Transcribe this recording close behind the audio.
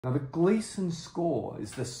Now, the Gleason score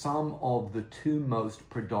is the sum of the two most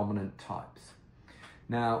predominant types.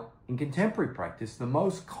 Now, in contemporary practice, the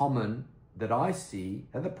most common that I see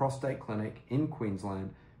at the prostate clinic in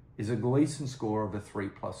Queensland is a Gleason score of a 3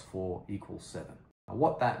 + 4 = 7. Now,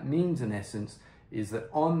 what that means in essence is that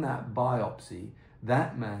on that biopsy,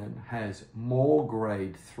 that man has more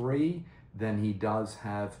grade 3 than he does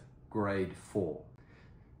have grade 4.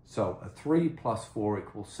 So a 3 + 4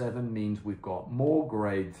 = 7 means we've got more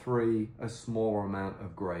grade 3, a smaller amount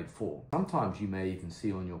of grade 4. Sometimes you may even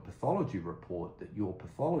see on your pathology report that your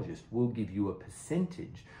pathologist will give you a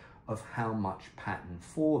percentage of how much pattern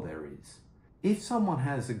 4 there is. If someone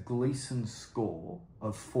has a Gleason score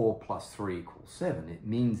of 4 + 3 = 7, it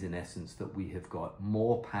means in essence that we have got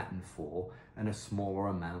more pattern 4 and a smaller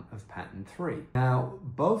amount of pattern 3. Now,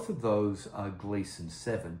 both of those are Gleason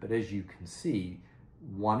 7, but as you can see,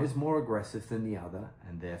 one is more aggressive than the other,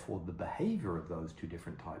 and therefore the behavior of those two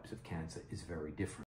different types of cancer is very different.